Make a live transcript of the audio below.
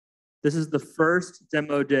This is the first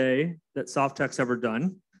demo day that Softeq's ever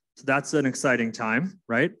done. So that's an exciting time,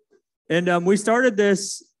 right? And we started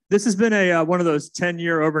this. This has been one of those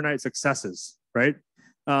 10-year overnight successes, right?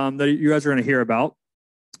 That you guys are going to hear about.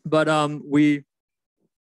 But we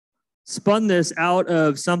spun this out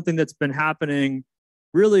of something that's been happening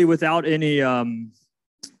really without any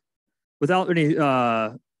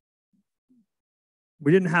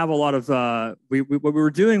we didn't have a lot of what we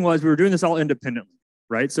were doing was we were doing this all independently,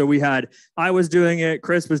 right? So I was doing it,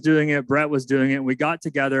 Chris was doing it, Brett was doing it, and we got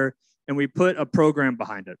together and we put a program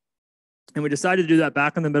behind it. And we decided to do that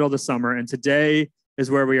back in the middle of the summer, and today is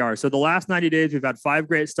where we are. So the last 90 days, we've had 5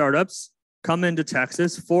 great startups come into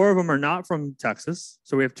Texas. 4 of them are not from Texas.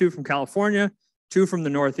 So we have 2 from California, 2 from the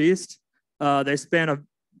Northeast. They span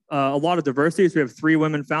a lot of diversities. We have 3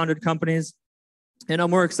 women-founded companies.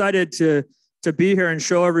 And we're excited to be here and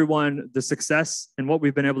show everyone the success and what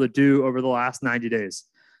we've been able to do over the last 90 days.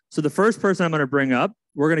 So the first person I'm going to bring up,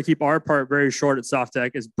 we're going to keep our part very short at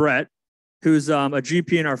Softeq, is Brett, who's a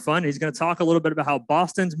GP in our fund. He's going to talk a little bit about how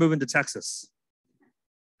Boston's moving to Texas.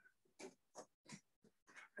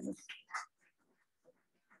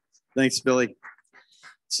 Thanks, Billy.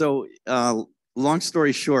 So long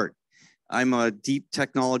story short, I'm a deep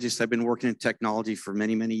technologist. I've been working in technology for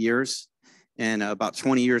many, many years. And about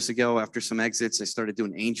 20 years ago, after some exits, I started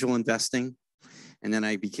doing angel investing. And then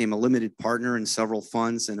I became a limited partner in several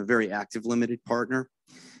funds and a very active limited partner,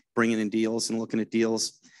 bringing in deals and looking at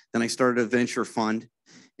deals. Then I started a venture fund.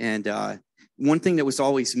 And one thing that was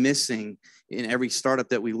always missing in every startup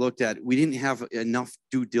that we looked at, we didn't have enough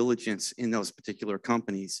due diligence in those particular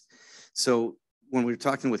companies. So when we were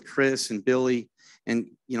talking with Chris and Billy and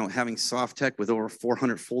having Softeq with over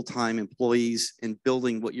 400 full-time employees and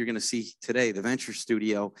building what you're going to see today, the Venture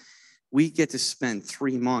Studio, we get to spend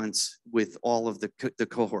 3 months with all of the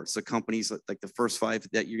cohorts, the companies like the first 5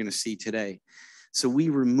 that you're going to see today. So we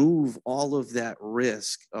remove all of that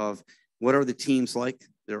risk of what are the teams like?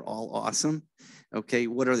 They're all awesome. Okay,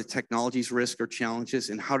 what are the technologies, risk or challenges,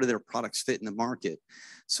 and how do their products fit in the market?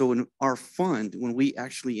 So in our fund, when we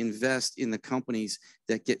actually invest in the companies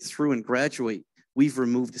that get through and graduate, we've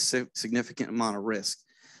removed a significant amount of risk.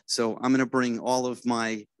 So I'm going to bring all of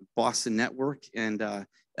my Boston network and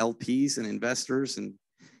LPs and investors and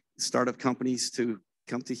startup companies to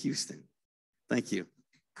come to Houston. Thank you.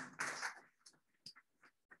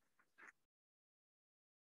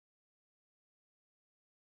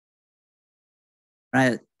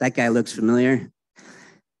 Right, that guy looks familiar.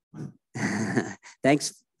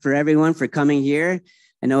 Thanks for everyone for coming here.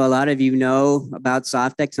 I know a lot of you know about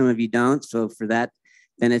Softeq, some of you don't. So for that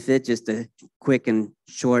benefit, just a quick and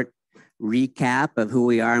short recap of who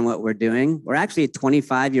we are and what we're doing. We're actually a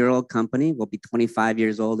 25-year-old company. We'll be 25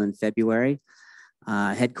 years old in February.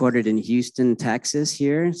 Headquartered in Houston, Texas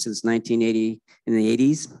here since 1980, in the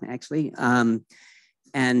 80s, actually.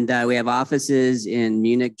 And we have offices in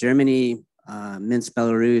Munich, Germany, Minsk,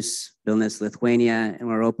 Belarus, Vilnius, Lithuania, and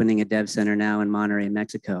we're opening a dev center now in Monterrey,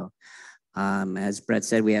 Mexico. As Brett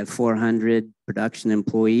said, we have 400 production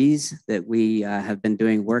employees that we have been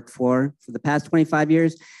doing work for the past 25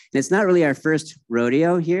 years. And it's not really our first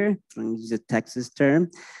rodeo here, to use a Texas term.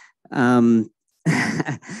 And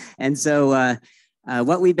so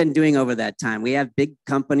what we've been doing over that time, we have big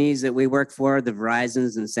companies that we work for, the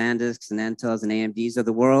Verizons and SanDisks and Intels and AMDs of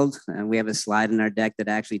the world. And we have a slide in our deck that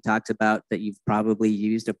actually talks about that you've probably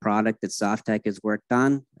used a product that Softeq has worked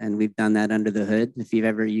on. And we've done that under the hood. If you've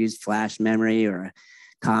ever used flash memory or a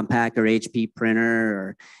Compaq or HP printer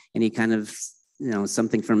or any kind of,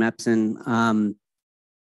 something from Epson,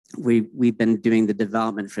 we've been doing the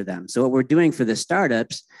development for them. So what we're doing for the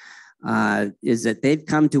startups is that they've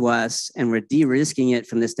come to us and we're de-risking it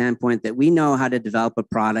from the standpoint that we know how to develop a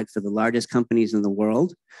product for the largest companies in the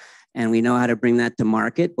world. And we know how to bring that to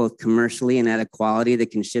market, both commercially and at a quality that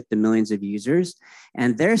can ship to millions of users.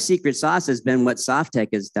 And their secret sauce has been what Softeq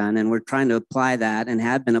has done. And we're trying to apply that and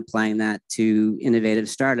have been applying that to innovative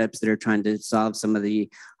startups that are trying to solve some of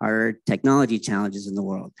our technology challenges in the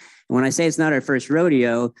world. And when I say it's not our first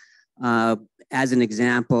rodeo, as an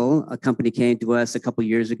example, a company came to us a couple of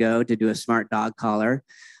years ago to do a smart dog collar.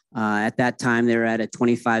 At that time, they were at a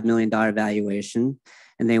 $25 million valuation,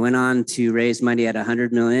 and they went on to raise money at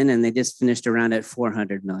 $100 million, and they just finished around at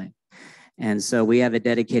 $400 million. And so we have a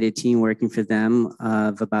dedicated team working for them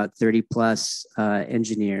of about 30 plus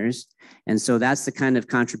engineers. And so that's the kind of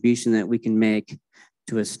contribution that we can make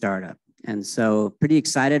to a startup. And so pretty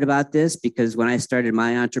excited about this because when I started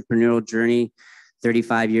my entrepreneurial journey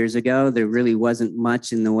 35 years ago, there really wasn't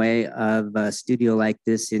much in the way of a studio like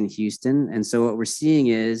this in Houston. And so what we're seeing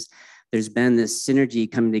is there's been this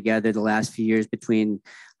synergy coming together the last few years between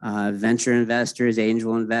venture investors,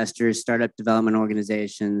 angel investors, startup development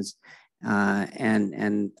organizations,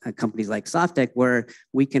 and companies like Softeq, where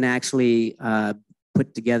we can actually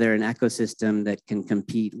put together an ecosystem that can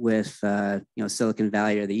compete with Silicon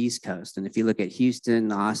Valley or the East Coast. And if you look at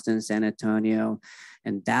Houston, Austin, San Antonio,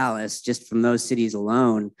 and Dallas, just from those cities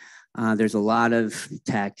alone, there's a lot of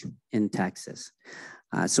tech in Texas.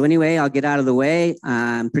 So anyway, I'll get out of the way.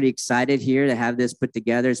 I'm pretty excited here to have this put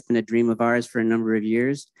together. It's been a dream of ours for a number of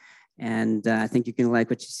years. And I think you're going to like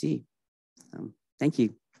what you see. So, thank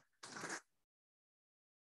you.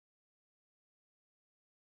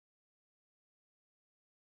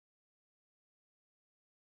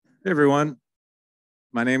 Hey everyone,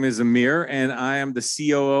 my name is Amir and I am the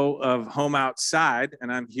COO of Home Outside,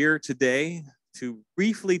 and I'm here today to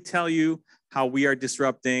briefly tell you how we are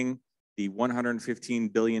disrupting the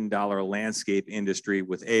 $115 billion landscape industry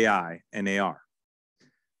with AI and AR.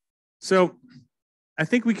 So I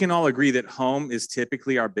think we can all agree that home is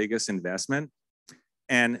typically our biggest investment.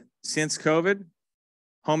 And since COVID,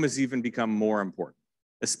 home has even become more important,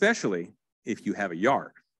 especially if you have a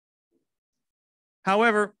yard.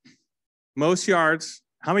 However, most yards,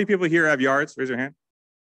 how many people here have yards? Raise your hand.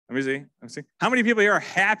 Let me see. Let me see. How many people here are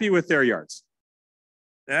happy with their yards?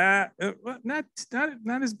 Not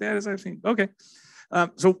as bad as I've seen. Okay.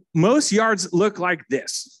 So most yards look like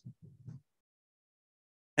this.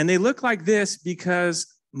 And they look like this because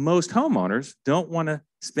most homeowners don't want to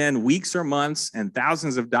spend weeks or months and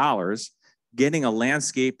thousands of dollars getting a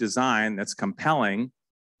landscape design that's compelling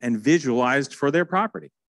and visualized for their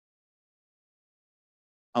property.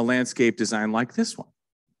 A landscape design like this one.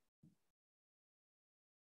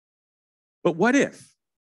 But what if,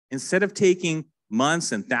 instead of taking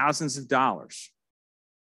months and thousands of dollars,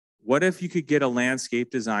 what if you could get a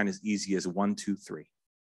landscape design as easy as 1, 2, 3?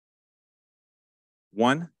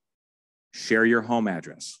 1, share your home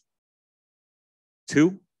address.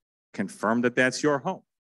 2, confirm that that's your home.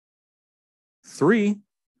 3,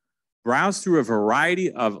 browse through a variety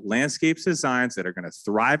of landscape designs that are going to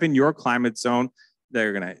thrive in your climate zone, that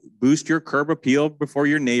are going to boost your curb appeal before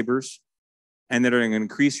your neighbors, and that are going to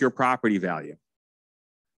increase your property value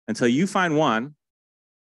until you find one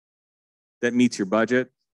that meets your budget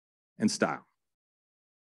and style.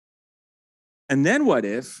 And then what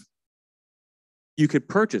if you could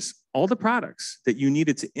purchase all the products that you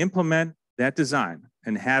needed to implement that design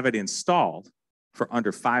and have it installed for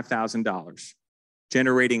under $5,000,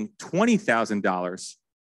 generating $20,000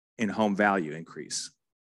 in home value increase?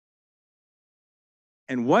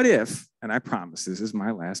 And what if, and I promise this is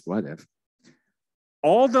my last what if,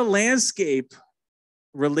 all the landscape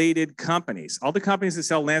related companies, all the companies that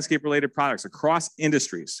sell landscape related products across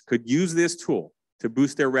industries could use this tool to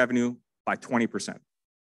boost their revenue by 20%.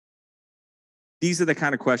 These are the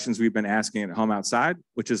kind of questions we've been asking at Home Outside,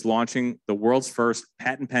 which is launching the world's first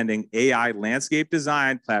patent pending AI landscape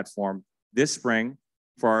design platform this spring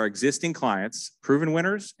for our existing clients, proven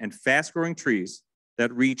winners, and fast growing trees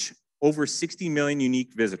that reach over 60 million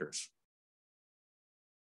unique visitors.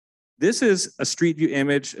 This is a street view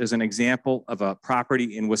image as an example of a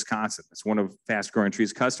property in Wisconsin. It's one of Fast Growing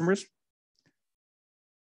Trees' customers.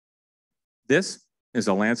 This is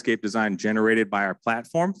a landscape design generated by our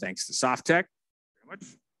platform, thanks to Softeq, very much,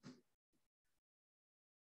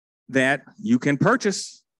 that you can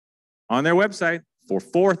purchase on their website for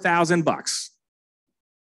 $4,000.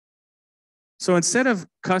 So instead of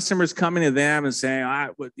customers coming to them and saying,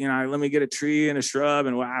 let me get a tree and a shrub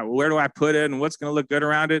and where do I put it and what's going to look good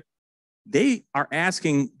around it? They are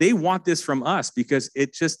asking, they want this from us because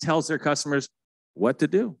it just tells their customers what to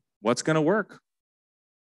do, what's going to work.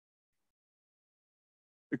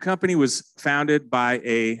 The company was founded by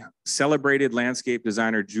a celebrated landscape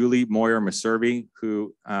designer, Julie Moyer-Messervy,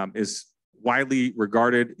 who is widely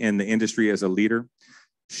regarded in the industry as a leader.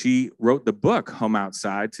 She wrote the book Home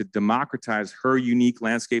Outside to democratize her unique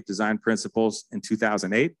landscape design principles in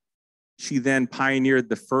 2008. She then pioneered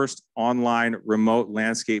the first online remote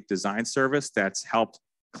landscape design service that's helped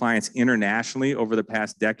clients internationally over the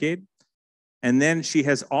past decade. And then she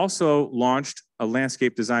has also launched a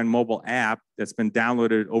landscape design mobile app that's been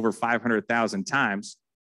downloaded over 500,000 times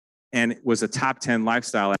and was a top 10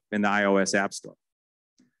 lifestyle app in the iOS App Store.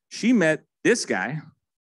 She met this guy,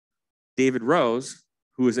 David Rose,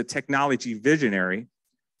 who is a technology visionary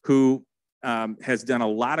who has done a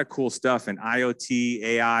lot of cool stuff in IoT,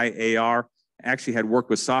 AI, AR. Actually had worked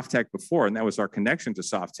with Softeq before, and that was our connection to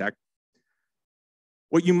Softeq.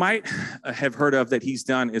 What you might have heard of that he's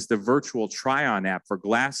done is the virtual try-on app for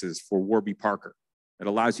glasses for Warby Parker. It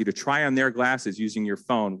allows you to try on their glasses using your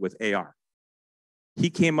phone with AR. He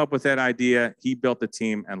came up with that idea, he built the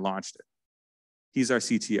team and launched it. He's our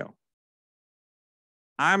CTO.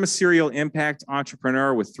 I'm a serial impact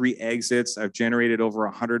entrepreneur with 3 exits. I've generated over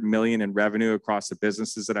 100 million in revenue across the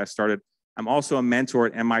businesses that I started. I'm also a mentor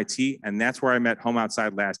at MIT, and that's where I met Home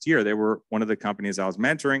Outside last year. They were one of the companies I was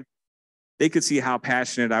mentoring. They could see how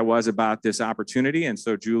passionate I was about this opportunity, and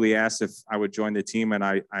so Julie asked if I would join the team, and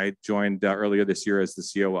I joined earlier this year as the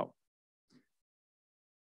COO.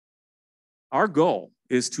 Our goal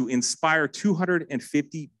is to inspire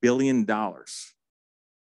 $250 billion,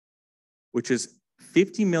 which is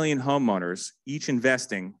 50 million homeowners, each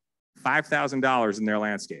investing $5,000 in their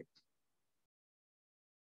landscape.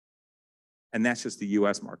 And that's just the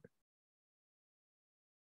US market.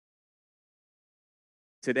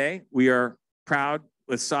 Today, we are proud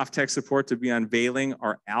with Softeq support to be unveiling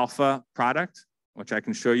our alpha product, which I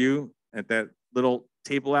can show you at that little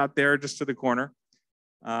table out there just to the corner,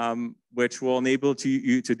 which will enable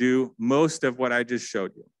you to do most of what I just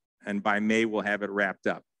showed you. And by May, we'll have it wrapped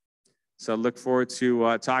up. So look forward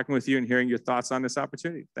to talking with you and hearing your thoughts on this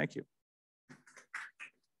opportunity. Thank you.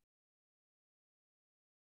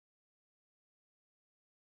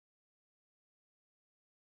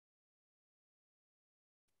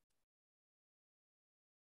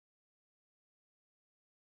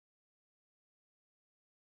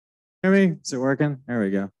 Hear me? Is it working? There we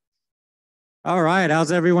go. All right,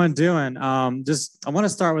 how's everyone doing? I want to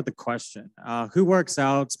start with the question. Who works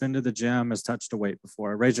out, has been to the gym, has touched a weight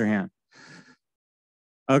before? Raise your hand.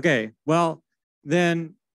 Okay, well,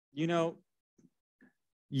 then,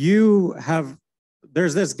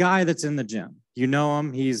 there's this guy that's in the gym. You know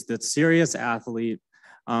him, he's the serious athlete.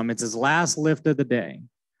 It's his last lift of the day,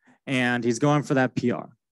 and he's going for that PR.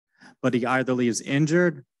 But he either leaves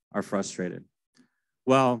injured or frustrated.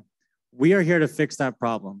 Well, we are here to fix that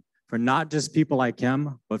problem for not just people like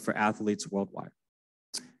him, but for athletes worldwide.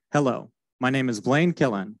 Hello, my name is Blaine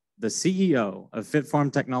Killen, the CEO of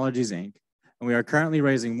FitForm Technologies, Inc., and we are currently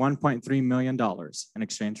raising $1.3 million in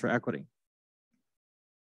exchange for equity.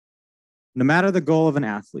 No matter the goal of an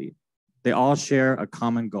athlete, they all share a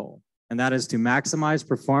common goal, and that is to maximize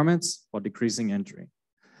performance while decreasing injury.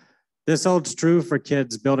 This holds true for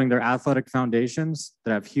kids building their athletic foundations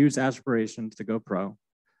that have huge aspirations to go pro.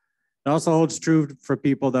 It also holds true for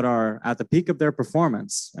people that are at the peak of their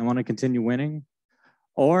performance and want to continue winning,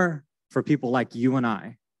 or for people like you and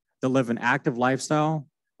I that live an active lifestyle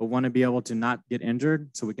but want to be able to not get injured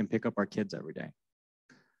so we can pick up our kids every day.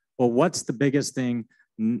 Well, what's the biggest thing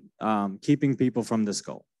keeping people from this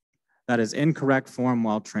goal? That is incorrect form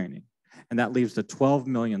while training, and that leads to 12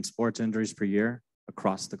 million sports injuries per year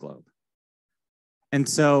across the globe. And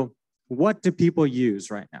so what do people use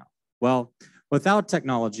right now? Well, without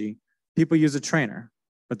technology, people use a trainer,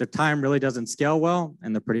 but their time really doesn't scale well,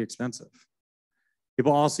 and they're pretty expensive.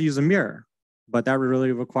 People also use a mirror, but that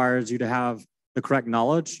really requires you to have the correct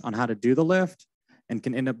knowledge on how to do the lift and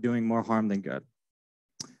can end up doing more harm than good.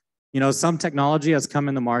 Some technology has come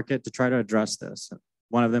in the market to try to address this.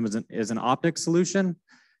 One of them is an optic solution,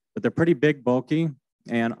 but they're pretty big, bulky,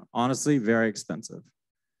 and honestly, very expensive.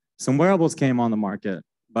 Some wearables came on the market,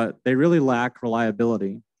 but they really lack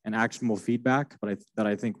reliability and actionable feedback that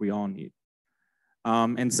I think we all need.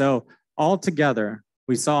 And so altogether,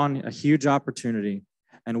 we saw a huge opportunity,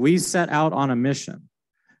 and we set out on a mission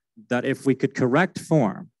that if we could correct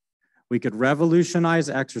form, we could revolutionize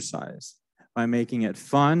exercise by making it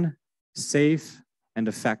fun, safe, and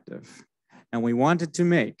effective. And we wanted to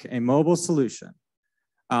make a mobile solution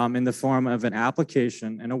in the form of an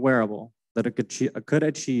application and a wearable that it could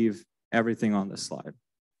achieve everything on this slide.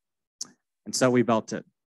 And so we built it.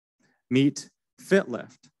 Meet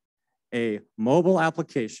FitLift, a mobile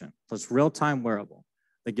application plus real-time wearable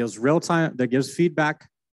that gives feedback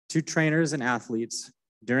to trainers and athletes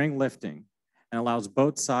during lifting and allows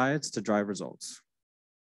both sides to drive results.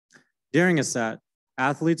 During a set,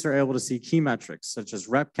 athletes are able to see key metrics such as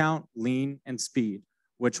rep count, lean, and speed,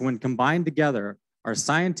 which when combined together are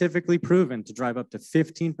scientifically proven to drive up to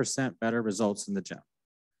 15% better results in the gym.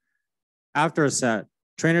 After a set,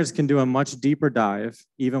 trainers can do a much deeper dive,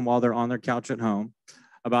 even while they're on their couch at home,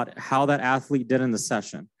 about how that athlete did in the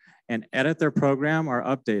session and edit their program or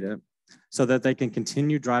update it so that they can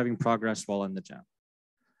continue driving progress while in the gym.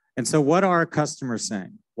 And so what are our customers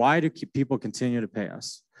saying? Why do people continue to pay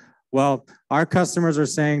us? Well, our customers are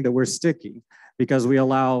saying that we're sticky because we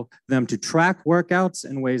allow them to track workouts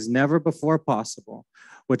in ways never before possible,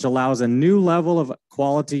 which allows a new level of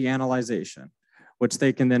quality analyzation, which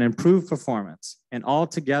they can then improve performance. And all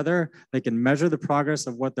together, they can measure the progress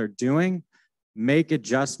of what they're doing, make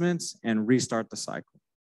adjustments, and restart the cycle.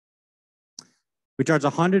 We charge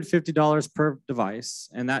 $150 per device,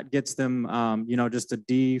 and that gets them, just a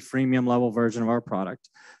D freemium level version of our product.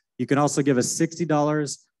 You can also give us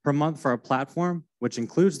 $60 per month for our platform, which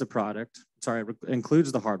includes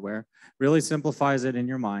includes the hardware, really simplifies it in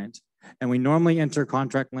your mind. And we normally enter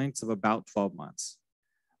contract lengths of about 12 months.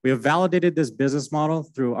 We have validated this business model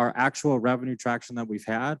through our actual revenue traction that we've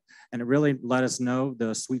had, and it really let us know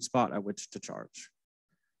the sweet spot at which to charge.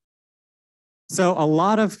 So a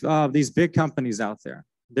lot of these big companies out there,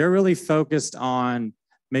 they're really focused on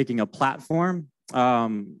making a platform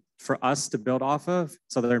for us to build off of,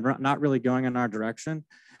 so they're not really going in our direction.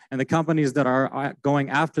 And the companies that are going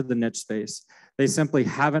after the niche space, they simply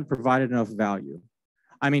haven't provided enough value.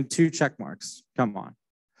 I mean, 2 check marks, come on.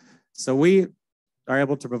 So we are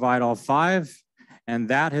able to provide all 5, and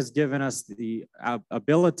that has given us the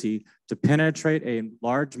ability to penetrate a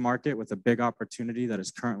large market with a big opportunity that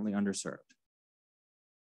is currently underserved.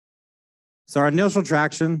 So our initial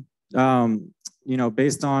traction,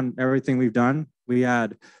 based on everything we've done, we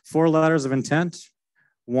had 4 letters of intent,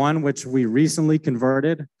 1 which we recently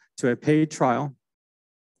converted to a paid trial.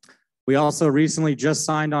 We also recently just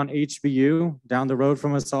signed on HBU down the road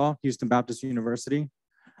from us all, Houston Baptist University,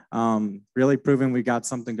 really proving we got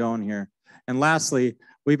something going here. And lastly,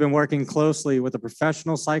 we've been working closely with a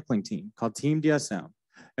professional cycling team called Team DSM,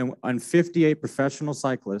 and 58 professional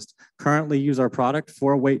cyclists currently use our product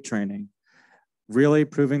for weight training, really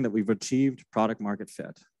proving that we've achieved product market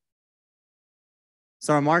fit.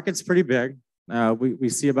 So our market's pretty big. We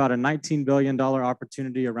see about a $19 billion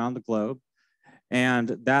opportunity around the globe.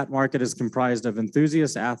 And that market is comprised of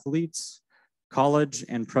enthusiast athletes, college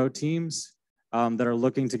and pro teams that are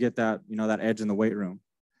looking to get that, that edge in the weight room.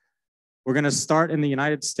 We're going to start in the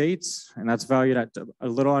United States, and that's valued at a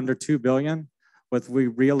little under $2 billion. But we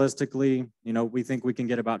realistically, we think we can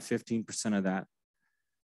get about 15% of that.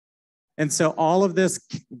 And so all of this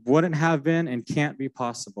wouldn't have been and can't be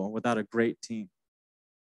possible without a great team.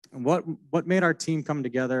 And what made our team come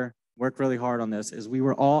together, work really hard on this, is we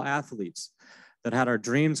were all athletes that had our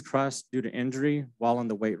dreams crushed due to injury while in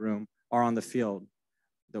the weight room or on the field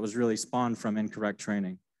that was really spawned from incorrect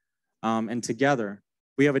training. And together,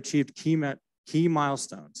 we have achieved key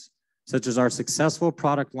milestones, such as our successful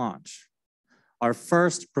product launch, our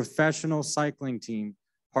first professional cycling team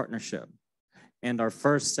partnership, and our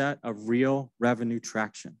first set of real revenue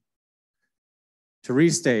traction. To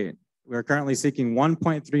restate, we're currently seeking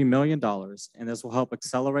 $1.3 million, and this will help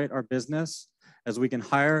accelerate our business as we can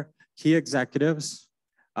hire key executives.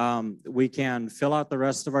 We can fill out the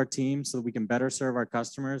rest of our team so that we can better serve our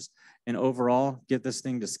customers and overall get this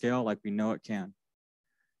thing to scale like we know it can.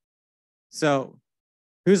 So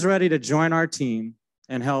who's ready to join our team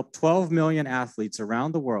and help 12 million athletes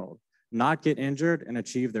around the world not get injured and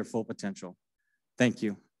achieve their full potential? Thank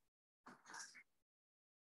you.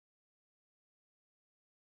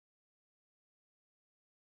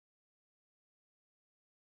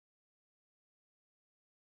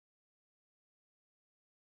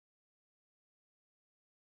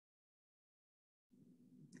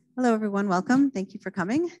 Hello, everyone. Welcome. Thank you for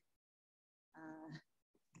coming.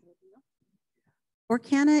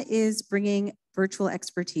 Orkana is bringing virtual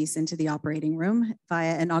expertise into the operating room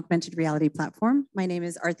via an augmented reality platform. My name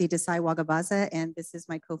is Arthi Desai Wagabaza, and this is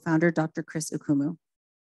my co-founder, Dr. Chris Ukumu.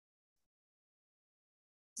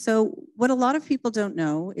 So what a lot of people don't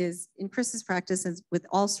know is in Chris's practice, as with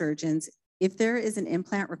all surgeons, if there is an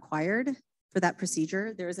implant required for that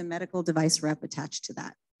procedure, there is a medical device rep attached to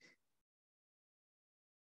that.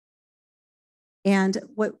 And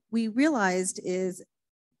what we realized is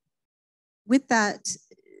with that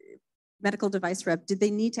medical device rep, did they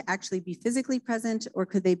need to actually be physically present or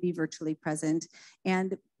could they be virtually present?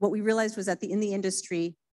 And what we realized was that in the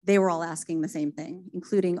industry, they were all asking the same thing,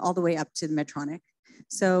 including all the way up to Medtronic.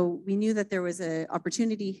 So we knew that there was an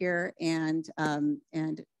opportunity here, and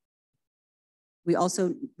we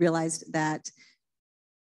also realized that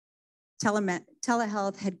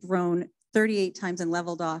telehealth had grown 38 times and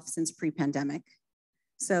leveled off since pre-pandemic.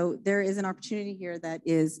 So there is an opportunity here that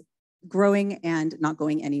is growing and not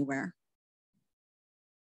going anywhere.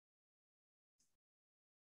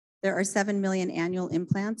 There are 7 million annual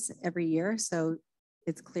implants every year, so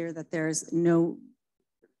it's clear that there's no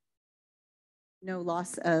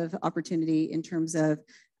loss of opportunity in terms of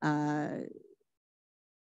in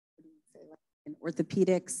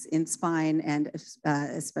orthopedics, in spine, and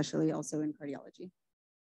especially also in cardiology.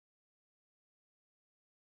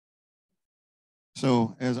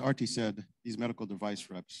 So as Arti said, these medical device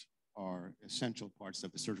reps are essential parts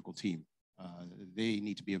of the surgical team. They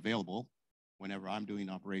need to be available whenever I'm doing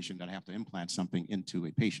an operation that I have to implant something into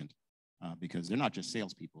a patient. because they're not just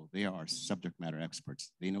salespeople, they are subject matter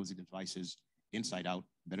experts. They know the devices inside out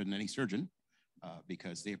better than any surgeon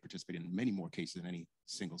because they have participated in many more cases than any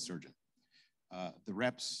single surgeon. The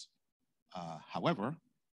reps, however,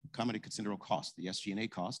 come at a considerable cost. The SG&A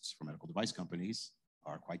costs for medical device companies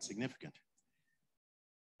are quite significant.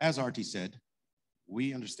 As Artie said,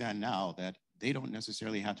 we understand now that they don't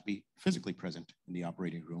necessarily have to be physically present in the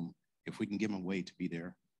operating room if we can give them a way to be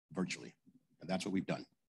there virtually. And that's what we've done.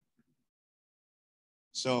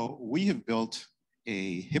 So we have built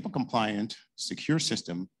a HIPAA-compliant, secure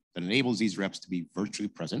system that enables these reps to be virtually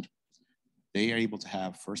present. They are able to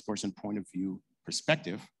have first-person point of view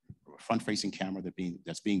perspective from a front-facing camera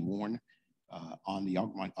that's being worn on the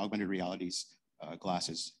augmented realities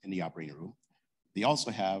glasses in the operating room. They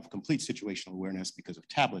also have complete situational awareness because of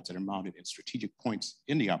tablets that are mounted at strategic points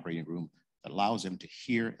in the operating room that allows them to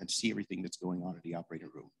hear and see everything that's going on in the operating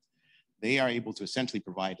room. They are able to essentially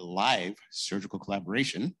provide live surgical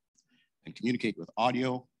collaboration and communicate with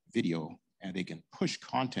audio, video, and they can push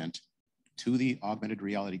content to the augmented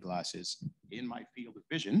reality glasses in my field of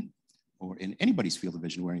vision or in anybody's field of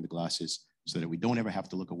vision wearing the glasses so that we don't ever have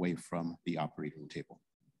to look away from the operating room table.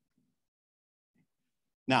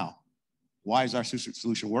 Now, why does our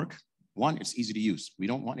solution work? One, it's easy to use. We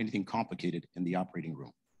don't want anything complicated in the operating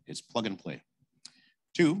room. It's plug and play.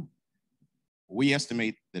 Two, we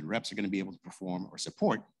estimate that reps are going to be able to perform or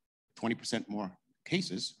support 20% more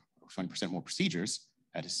cases, or 20% more procedures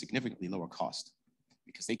at a significantly lower cost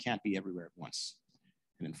because they can't be everywhere at once.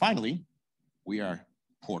 And then finally, we are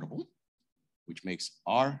portable, which makes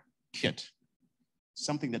our kit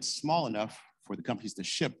something that's small enough for the companies to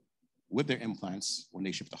ship with their implants when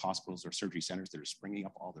they ship to hospitals or surgery centers that are springing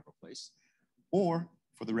up all over the place, or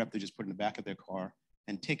for the rep to just put in the back of their car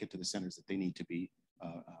and take it to the centers that they need to be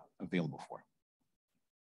available for.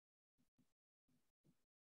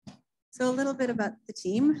 So a little bit about the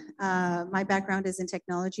team. My background is in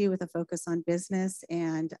technology with a focus on business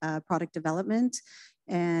and product development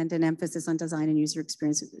and an emphasis on design and user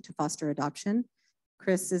experience to foster adoption.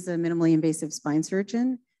 Chris is a minimally invasive spine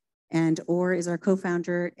surgeon, and Orr is our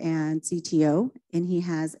co-founder and CTO, and he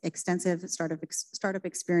has extensive startup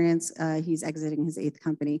experience. He's exiting his 8th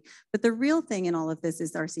company. But the real thing in all of this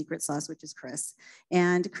is our secret sauce, which is Chris.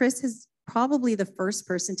 And Chris is probably the first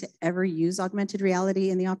person to ever use augmented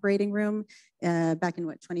reality in the operating room back in,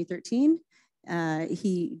 2013?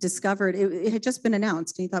 He discovered, it had just been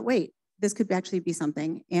announced, and he thought, wait, this could actually be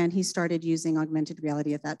something. And he started using augmented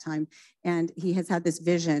reality at that time. And he has had this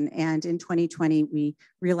vision. And in 2020, we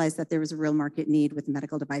realized that there was a real market need with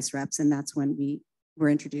medical device reps. And that's when we were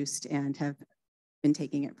introduced and have been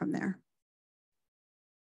taking it from there.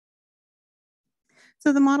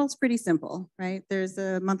 So the model's pretty simple, right? There's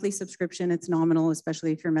a monthly subscription. It's nominal,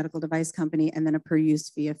 especially if you're a medical device company, and then a per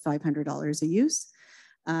use fee of $500 a use.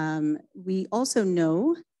 We also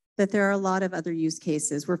know that there are a lot of other use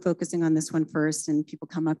cases. We're focusing on this one first, and people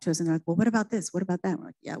come up to us and they're like, well, what about this? What about that? We're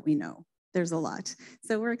like, yeah, we know. There's a lot.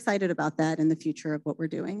 So we're excited about that in the future of what we're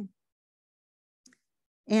doing.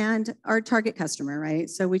 And our target customer, right?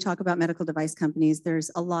 So we talk about medical device companies. There's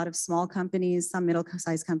a lot of small companies, some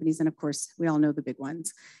middle-sized companies, and of course, we all know the big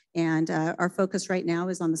ones. And our focus right now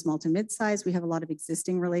is on the small to mid-size. We have a lot of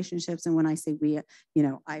existing relationships. And when I say we,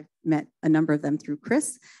 I've met a number of them through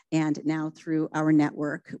Chris and now through our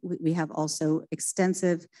network. We have also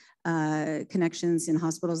extensive connections in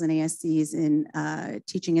hospitals and ASCs, in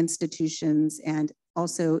teaching institutions, and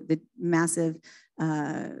also the massive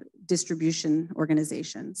distribution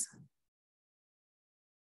organizations.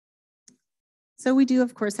 So we do,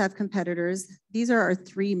 of course, have competitors. These are our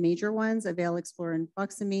 3 major ones, Avail, Explore, and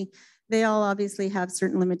Proximie. They all obviously have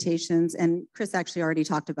certain limitations, and Chris actually already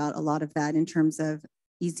talked about a lot of that in terms of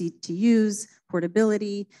easy to use,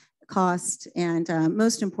 portability, cost, and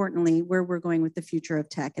most importantly, where we're going with the future of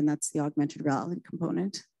tech, and that's the augmented reality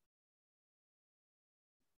component.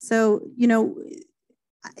 So,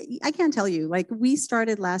 I can't tell you, like, we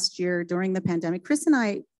started last year during the pandemic. Chris and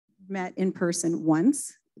I met in person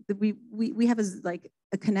once. We have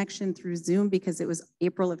a connection through Zoom because it was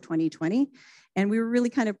April of 2020. And we were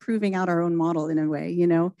really kind of proving out our own model in a way,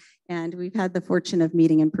 and we've had the fortune of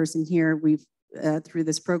meeting in person here. We've through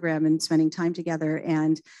this program and spending time together,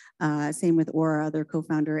 and same with Aura, other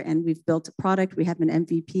co-founder, and we've built a product. We have an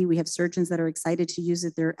MVP. We have surgeons that are excited to use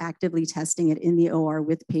it. They're actively testing it in the OR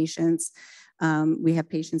with patients. We have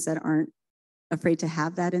patients that aren't afraid to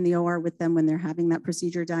have that in the OR with them when they're having that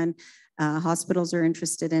procedure done. Hospitals are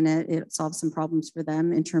interested in it. It solves some problems for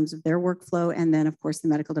them in terms of their workflow. And then, of course, the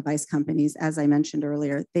medical device companies, as I mentioned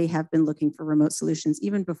earlier, they have been looking for remote solutions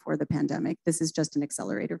even before the pandemic. This is just an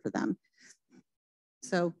accelerator for them.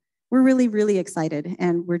 So we're really, really excited,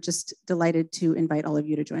 and we're just delighted to invite all of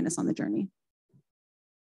you to join us on the journey.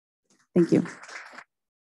 Thank you.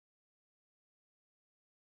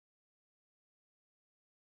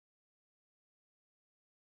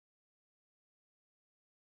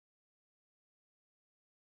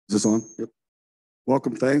 Is this on? Yep.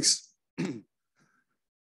 Welcome, thanks. We're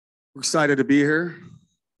excited to be here.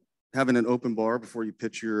 Having an open bar before you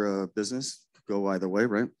pitch your business could go either way,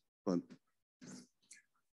 right? But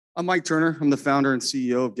I'm Mike Turner. I'm the founder and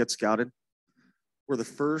CEO of Get Scouted. We're the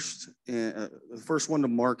first one to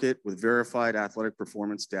market with verified athletic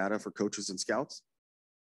performance data for coaches and scouts.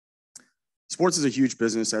 Sports is a huge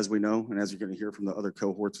business, as we know, and as you're going to hear from the other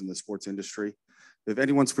cohorts in the sports industry. If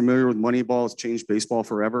anyone's familiar with Moneyball, it's changed baseball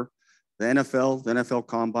forever. The NFL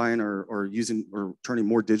Combine are turning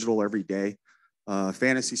more digital every day.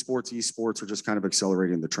 Fantasy sports, esports are just kind of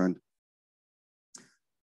accelerating the trend.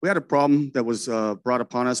 We had a problem that was brought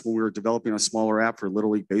upon us when we were developing a smaller app for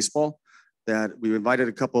Little League Baseball, that we invited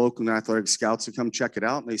a couple Oakland Athletic scouts to come check it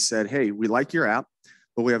out. And they said, hey, we like your app,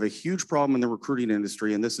 but we have a huge problem in the recruiting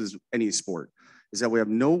industry, and this is any sport, is that we have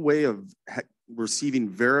no way of receiving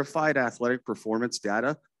verified athletic performance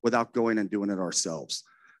data without going and doing it ourselves.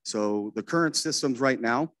 So the current systems right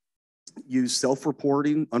now use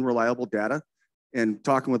self-reporting, unreliable data. And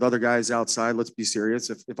talking with other guys outside, let's be serious.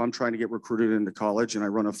 If I'm trying to get recruited into college and I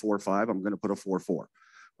run a 4.5, I'm going to put a 4.4,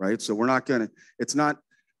 right? So we're not going to,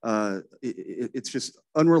 it's just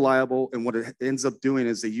unreliable. And what it ends up doing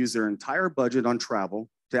is they use their entire budget on travel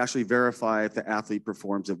to actually verify if the athlete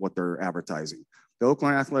performs at what they're advertising. The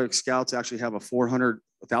Oakland Athletic Scouts actually have a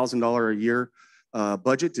 $400,000 a year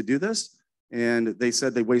budget to do this. And they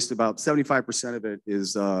said they waste about 75% of it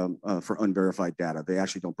is for unverified data. They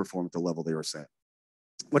actually don't perform at the level they were set.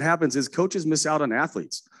 What happens is coaches miss out on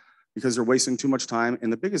athletes because they're wasting too much time.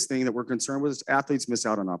 And the biggest thing that we're concerned with is athletes miss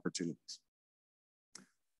out on opportunities.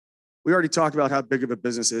 We already talked about how big of a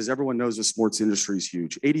business it is. Everyone knows the sports industry is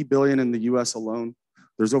huge. 80 billion in the US alone.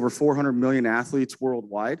 There's over 400 million athletes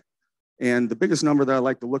worldwide. And the biggest number that I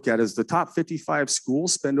like to look at is the top 55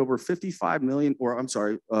 schools spend over over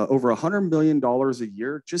 $100 million a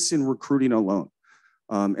year just in recruiting alone.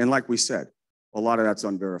 And like we said, a lot of that's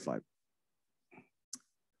unverified.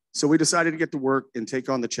 So we decided to get to work and take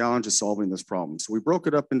on the challenge of solving this problem. So we broke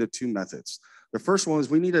it up into two methods. The first one is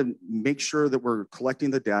we need to make sure that we're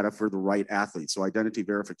collecting the data for the right athletes, so identity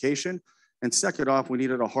verification. And second off, we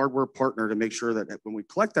needed a hardware partner to make sure that when we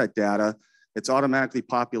collect that data, it's automatically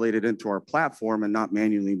populated into our platform and not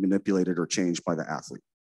manually manipulated or changed by the athlete.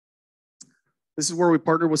 This is where we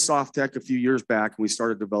partnered with Softeq a few years back, and we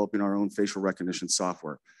started developing our own facial recognition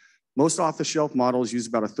software. Most off-the-shelf models use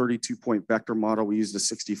about a 32-point vector model. We used a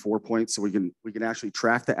 64-point, so we can actually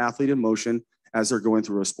track the athlete in motion as they're going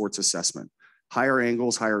through a sports assessment. Higher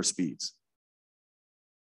angles, higher speeds.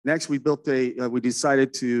 Next, we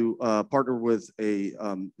decided to partner with we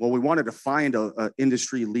wanted to find an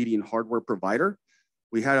industry-leading hardware provider.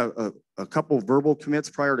 We had a couple of verbal commits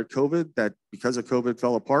prior to COVID that, because of COVID,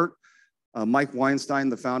 fell apart. Mike Weinstein,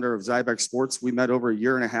 the founder of Zybex Sports, we met over a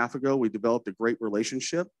year and a half ago. We developed a great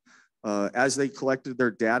relationship. As they collected their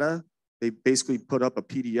data, they basically put up a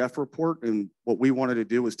PDF report, and what we wanted to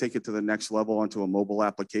do was take it to the next level onto a mobile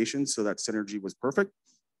application, so that synergy was perfect.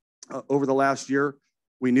 Over the last year,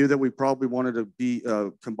 we knew that we probably wanted to be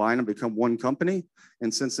combined and become one company.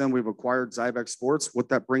 And since then, we've acquired Zybex Sports. What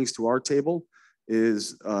that brings to our table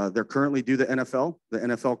is they're currently do the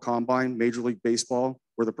NFL Combine, Major League Baseball.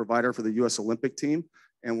 We're the provider for the US Olympic team,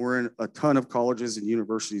 and we're in a ton of colleges and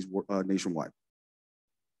universities nationwide.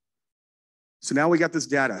 So now we got this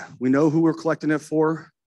data. We know who we're collecting it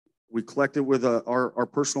for. We collect it with our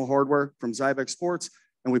personal hardware from Zybex Sports,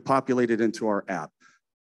 and we populate it into our app.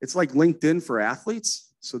 It's like LinkedIn for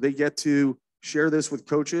athletes. So they get to share this with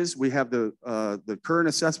coaches. We have the current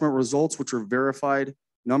assessment results, which are verified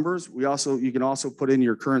numbers. You can also put in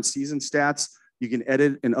your current season stats. You can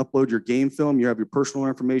edit and upload your game film. You have your personal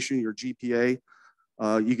information, your GPA.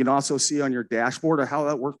 You can also see on your dashboard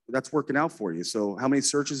how that's working out for you. So how many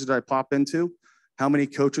searches did I pop into? How many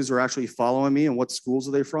coaches are actually following me, and what schools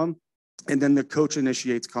are they from? And then the coach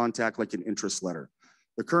initiates contact like an interest letter.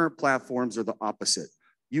 The current platforms are the opposite.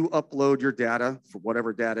 You upload your data for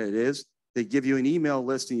whatever data it is. They give you an email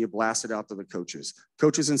list and you blast it out to the coaches.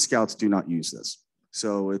 Coaches and scouts do not use this.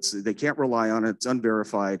 So they can't rely on it. It's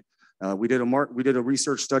unverified. We did a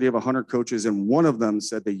research study of 100 coaches, and one of them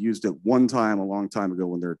said they used it one time a long time ago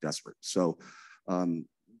when they're desperate. So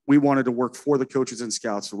we wanted to work for the coaches and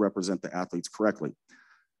scouts to represent the athletes correctly.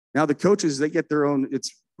 Now the coaches, they get their own, it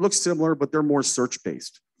looks similar, but they're more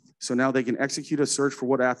search-based. So now they can execute a search for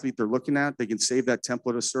what athlete they're looking at. They can save that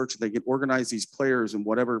template of search. They can organize these players in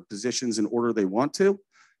whatever positions in order they want to.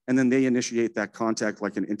 And then they initiate that contact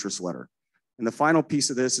like an interest letter. And the final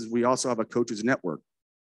piece of this is we also have a coaches network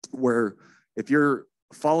where if you're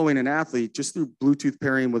following an athlete just through Bluetooth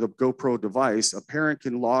pairing with a GoPro device, a parent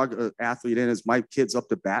can log an athlete in as my kid's up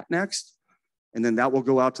to bat next. And then that will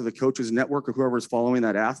go out to the coaches network of whoever's following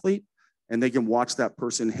that athlete. And they can watch that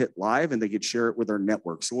person hit live and they can share it with their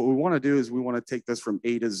network. So what we want to do is we want to take this from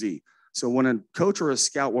A to Z. So when a coach or a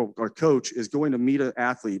scout or a coach is going to meet an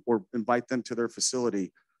athlete or invite them to their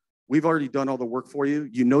facility, we've already done all the work for you.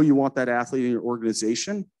 You know you want that athlete in your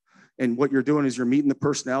organization. And what you're doing is you're meeting the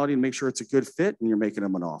personality and make sure it's a good fit and you're making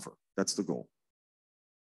them an offer. That's the goal.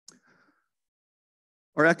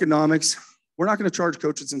 Our economics, we're not going to charge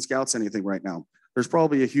coaches and scouts anything right now. There's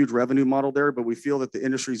probably a huge revenue model there, but we feel that the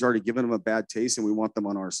industry's already given them a bad taste and we want them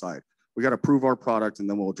on our side. We got to prove our product and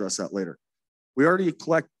then we'll address that later. We already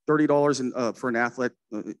collect $30 for an athlete,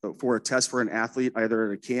 for a test for an athlete,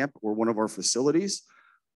 either at a camp or one of our facilities.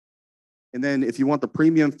 And then if you want the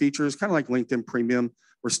premium features, kind of like LinkedIn Premium,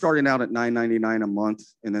 we're starting out at $9.99 a month,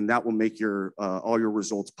 and then that will make your all your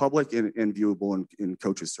results public and viewable in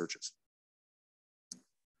coaches' searches.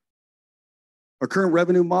 Our current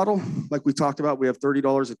revenue model, like we talked about, we have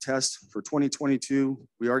 $30 a test for 2022.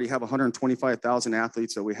 We already have 125,000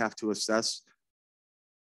 athletes that we have to assess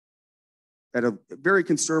at a very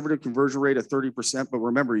conservative conversion rate of 30%. But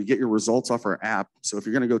remember, you get your results off our app. So if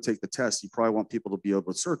you're going to go take the test, you probably want people to be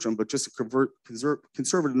able to search them, but just a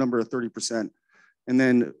conservative number of 30%. And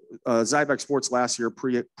then Zybex Sports last year,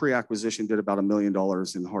 pre-acquisition, did about $1 million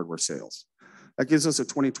in hardware sales. That gives us a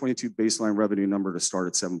 2022 baseline revenue number to start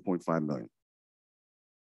at 7.5 million.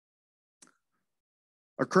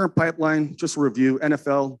 Our current pipeline, just a review,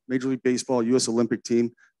 NFL, Major League Baseball, US Olympic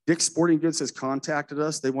team. Dick's Sporting Goods has contacted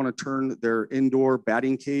us. They want to turn their indoor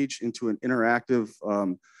batting cage into an interactive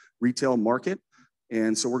retail market.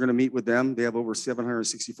 And so we're going to meet with them. They have over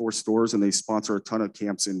 764 stores and they sponsor a ton of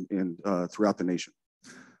camps throughout the nation.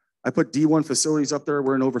 I put D1 facilities up there.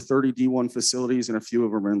 We're in over 30 D1 facilities and a few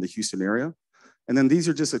of them are in the Houston area. And then these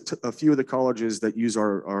are just a few of the colleges that use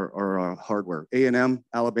our hardware. A&M,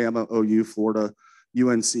 Alabama, OU, Florida,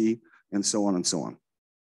 UNC, and so on and so on.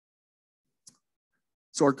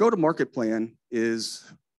 So our go-to-market plan is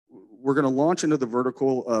we're going to launch into the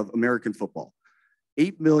vertical of American football.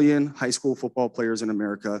 8 million high school football players in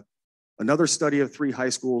America. Another study of 3 high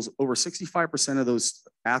schools, over 65% of those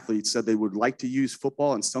athletes said they would like to use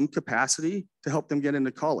football in some capacity to help them get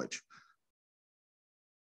into college.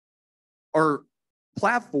 Our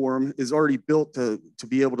platform is already built to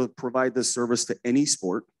be able to provide this service to any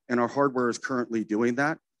sport, and our hardware is currently doing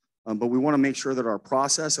that. But we want to make sure that our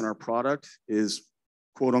process and our product is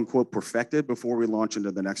quote unquote perfected before we launch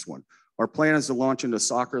into the next one. Our plan is to launch into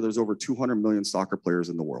soccer. There's over 200 million soccer players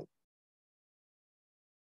in the world.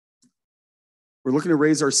 We're looking to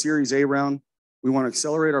raise our Series A round. We want to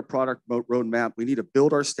accelerate our product roadmap. We need to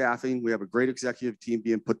build our staffing. We have a great executive team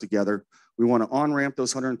being put together. We want to on-ramp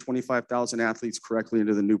those 125,000 athletes correctly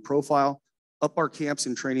into the new profile, up our camps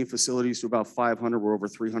and training facilities to about 500. We're over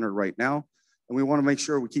 300 right now. And we want to make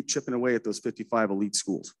sure we keep chipping away at those 55 elite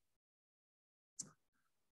schools.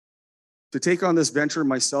 To take on this venture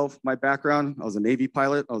myself, my background, I was a Navy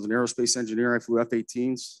pilot. I was an aerospace engineer. I flew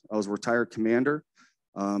F-18s. I was a retired commander.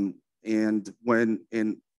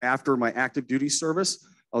 After my active duty service,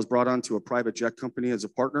 I was brought on to a private jet company as a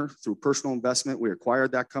partner. Through personal investment, we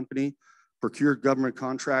acquired that company, procured government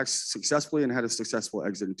contracts successfully, and had a successful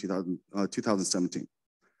exit in 2017.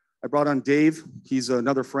 I brought on Dave. He's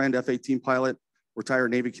another friend, F-18 pilot, retired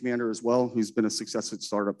Navy commander as well, who's been a successful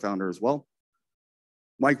startup founder as well.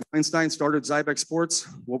 Mike Weinstein started Zybex Sports.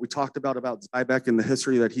 What we talked about Zybex and the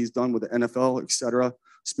history that he's done with the NFL, et cetera,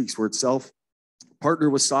 speaks for itself.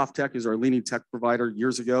 Partnered with Softeq as our leading tech provider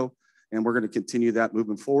years ago, and we're going to continue that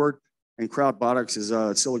moving forward. And Crowdbotics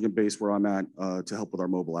is Silicon-based where I'm at to help with our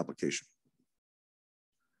mobile application.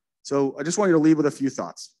 So I just want you to leave with a few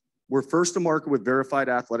thoughts. We're first to market with verified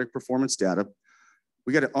athletic performance data.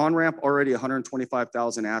 We got an on-ramp already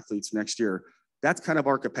 125,000 athletes next year. That's kind of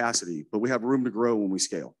our capacity, but we have room to grow when we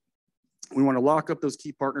scale. We want to lock up those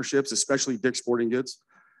key partnerships, especially Dick's Sporting Goods.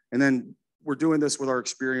 And then we're doing this with our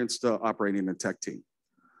experienced operating and tech team.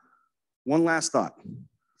 One last thought.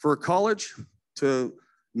 For a college to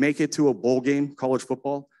make it to a bowl game, college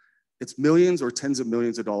football, it's millions or tens of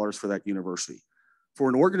millions of dollars for that university. For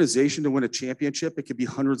an organization to win a championship, it could be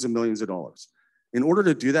hundreds of millions of dollars. In order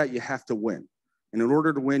to do that, you have to win. And in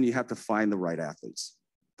order to win, you have to find the right athletes.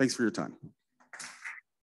 Thanks for your time.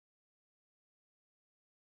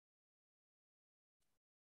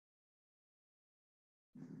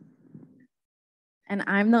 And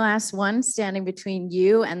I'm the last one standing between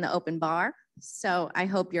you and the open bar. So I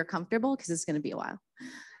hope you're comfortable because it's going to be a while.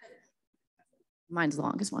 Mine's the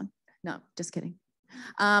longest one. No, just kidding.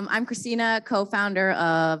 I'm Christina, co-founder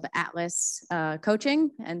of Atlas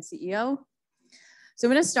Coaching and CEO. So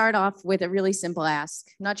I'm going to start off with a really simple ask.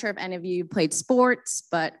 Not sure if any of you played sports,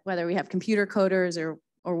 but whether we have computer coders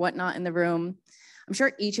or whatnot in the room, I'm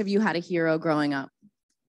sure each of you had a hero growing up.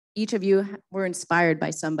 Each of you were inspired by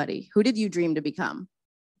somebody. Who did you dream to become?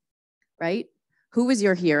 Right? Who was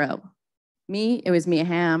your hero? Me, it was Mia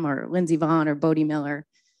Hamm or Lindsey Vonn or Bodie Miller.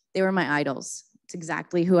 They were my idols. It's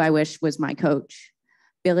exactly who I wish was my coach.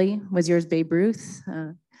 Billy, was yours Babe Ruth?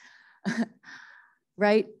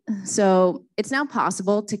 Right? So it's now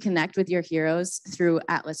possible to connect with your heroes through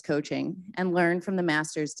Atlas Coaching and learn from the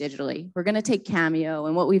masters digitally. We're going to take Cameo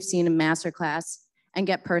and what we've seen in Masterclass and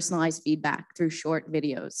get personalized feedback through short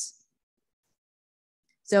videos.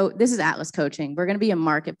 So this is Atlas Coaching. We're going to be a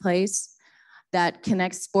marketplace that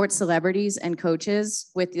connects sports celebrities and coaches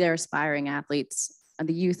with their aspiring athletes and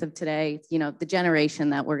the youth of today, you know, the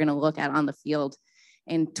generation that we're going to look at on the field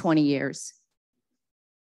in 20 years.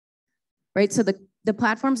 Right? So the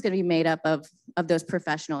platform is going to be made up of those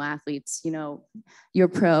professional athletes, you know, your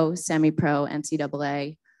pro, semi-pro,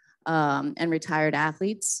 NCAA, and retired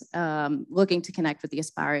athletes looking to connect with the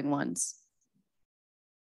aspiring ones.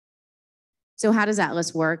 So how does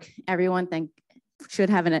Atlas work? Everyone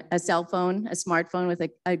should have a cell phone, a smartphone with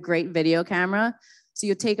a great video camera. So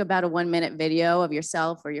you'll take about a 1-minute video of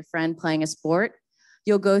yourself or your friend playing a sport.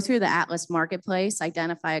 You'll go through the Atlas marketplace,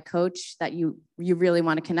 identify a coach that you really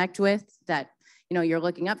want to connect with, that you're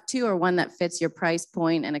looking up to, or one that fits your price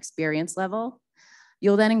point and experience level.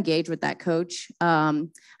 You'll then engage with that coach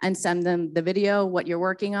and send them the video, what you're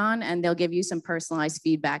working on, and they'll give you some personalized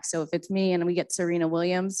feedback. So if it's me and we get Serena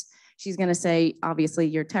Williams, she's going to say, obviously,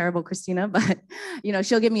 you're terrible, Christina, but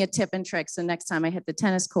she'll give me a tip and trick. So next time I hit the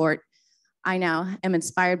tennis court, I now am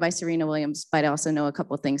inspired by Serena Williams, but I also know a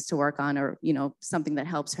couple of things to work on, or something that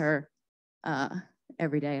helps her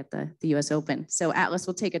every day at the US Open. So Atlas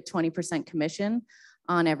will take a 20% commission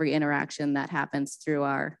on every interaction that happens through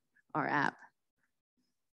our app.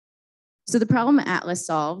 So the problem Atlas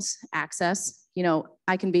solves, access,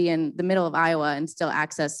 I can be in the middle of Iowa and still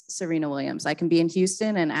access Serena Williams. I can be in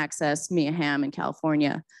Houston and access Mia Hamm in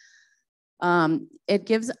California. It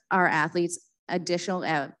gives our athletes additional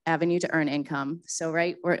avenue to earn income. So,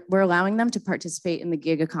 right, we're allowing them to participate in the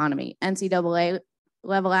gig economy. NCAA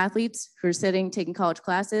level athletes who are sitting, taking college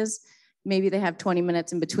classes, maybe they have 20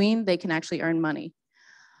 minutes in between, they can actually earn money.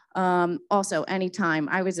 Also, anytime,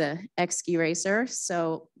 I was a ex-ski racer,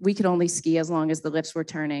 so we could only ski as long as the lifts were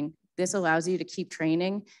turning. This allows you to keep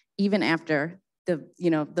training even after the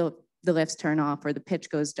lifts turn off or the pitch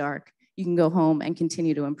goes dark. You can go home and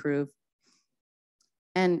continue to improve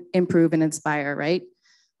and inspire, right?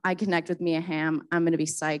 I connect with Mia Hamm. I'm going to be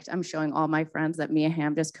psyched. I'm showing all my friends that Mia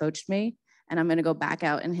Hamm just coached me, and I'm going to go back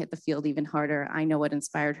out and hit the field even harder. I know what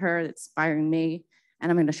inspired her, it's inspiring me,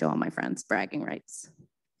 and I'm going to show all my friends bragging rights.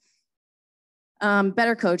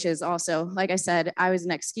 Better coaches also. Like I said, I was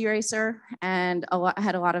an ex-ski racer, and I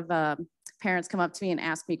had a lot of parents come up to me and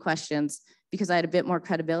ask me questions because I had a bit more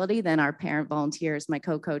credibility than our parent volunteers, my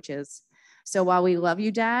co-coaches. So while we love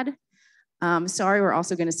you, Dad, sorry, we're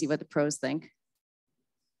also going to see what the pros think.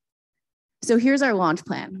 So here's our launch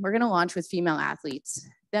plan. We're going to launch with female athletes.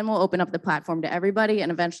 Then we'll open up the platform to everybody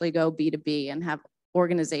and eventually go B2B and have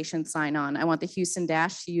organizations sign on. I want the Houston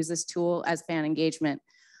Dash to use this tool as fan engagement.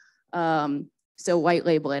 So white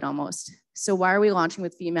label it almost. So why are we launching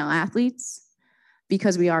with female athletes?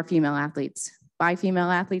 Because we are female athletes, by female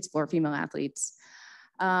athletes, for female athletes.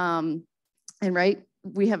 And right,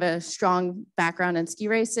 we have a strong background in ski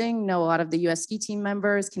racing, know a lot of the US ski team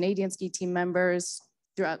members, Canadian ski team members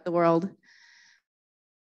throughout the world.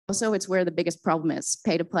 Also, it's where the biggest problem is,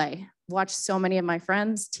 pay to play. Watch so many of my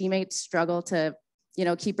friends, teammates struggle to,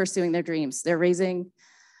 keep pursuing their dreams. They're raising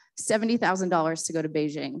 $70,000 to go to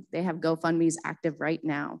Beijing. They have GoFundMe's active right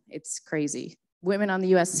now. It's crazy. Women on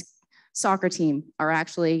the US soccer team are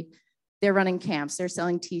they're running camps. They're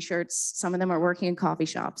selling t-shirts. Some of them are working in coffee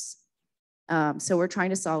shops. So we're trying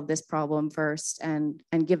to solve this problem first and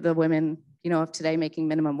give the women, of today making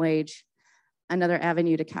minimum wage, another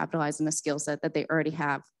avenue to capitalize on the skill set that they already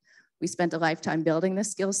have. We spent a lifetime building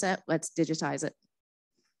this skill set. Let's digitize it.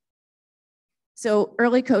 So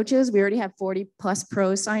early coaches, we already have 40 plus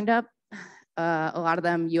pros signed up. A lot of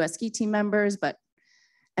them US ski team members,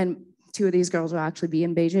 and 2 of these girls will actually be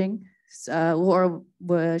in Beijing.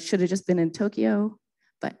 Laura should have just been in Tokyo,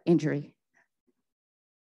 but injury.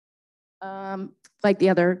 Like the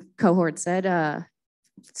other cohort said,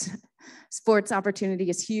 Sports opportunity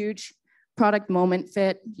is huge. Product moment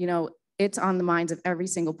fit, you know, it's on the minds of every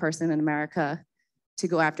single person in America to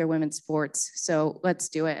go after women's sports. So let's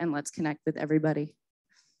do it and let's connect with everybody.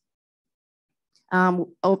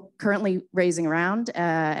 Currently raising around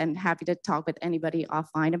and happy to talk with anybody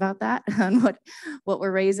offline about that on what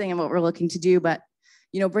we're raising and what we're looking to do. But,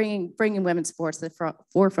 you know, bringing women's sports to the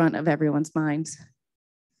forefront of everyone's minds.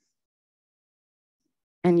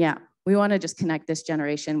 And yeah, we want to just connect this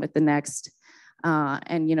generation with the next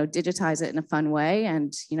and, you know, digitize it in a fun way.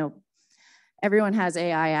 And, you know, everyone has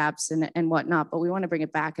AI apps and whatnot, but we want to bring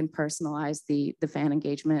it back and personalize the fan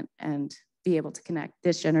engagement and be able to connect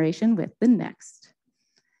this generation with the next.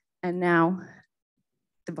 And now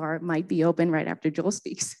the bar might be open right after Joel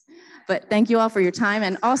speaks. But thank you all for your time.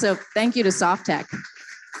 And also thank you to Softeq.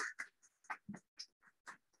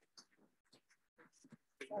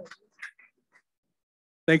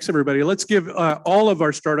 Thanks, everybody. Let's give all of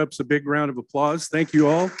our startups a big round of applause. Thank you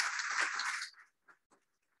all.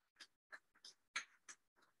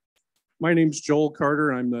 My name's Joel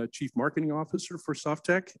Carter. I'm the Chief Marketing Officer for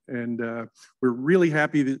Softeq, and we're really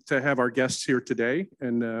happy to have our guests here today,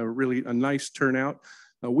 and really a nice turnout.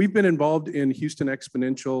 We've been involved in Houston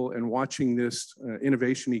Exponential and watching this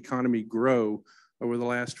innovation economy grow over the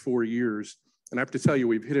last 4 years. And I have to tell you,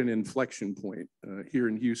 we've hit an inflection point here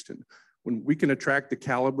in Houston. When we can attract the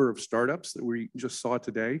caliber of startups that we just saw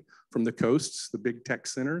today from the coasts, the big tech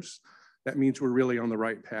centers, that means we're really on the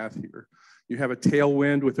right path here. You have a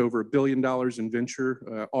tailwind with over $1 billion in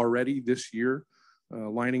venture already this year,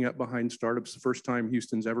 lining up behind startups. The first time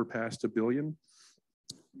Houston's ever passed $1 billion.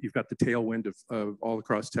 You've got the tailwind of all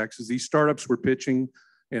across Texas. These startups were pitching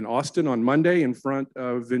in Austin on Monday in front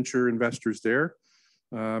of venture investors there.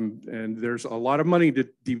 And there's a lot of money to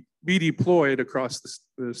be deployed across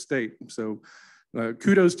the state. So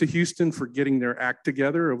kudos to Houston for getting their act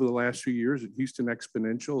together over the last few years. And Houston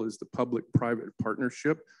Exponential is the public-private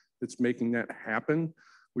partnership that's making that happen.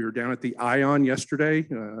 We were down at the Ion yesterday.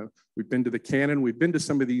 We've been to the Cannon. We've been to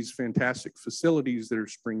some of these fantastic facilities that are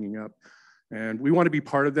springing up. And we want to be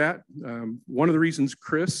part of that. One of the reasons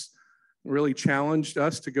Chris really challenged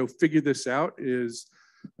us to go figure this out is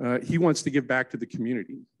he wants to give back to the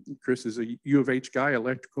community. Chris is a U of H guy,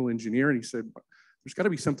 electrical engineer, and he said, there's got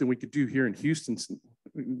to be something we could do here in Houston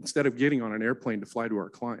instead of getting on an airplane to fly to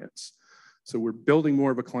our clients. So we're building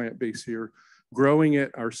more of a client base here, growing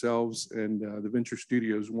it ourselves, and the Venture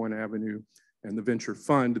Studio is one avenue, and the Venture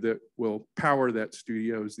Fund that will power that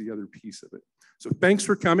studio is the other piece of it. So thanks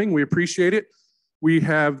for coming. We appreciate it. We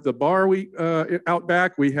have the bar out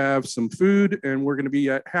back. We have some food, and we're going to be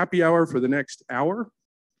at happy hour for the next hour.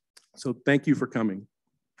 So thank you for coming.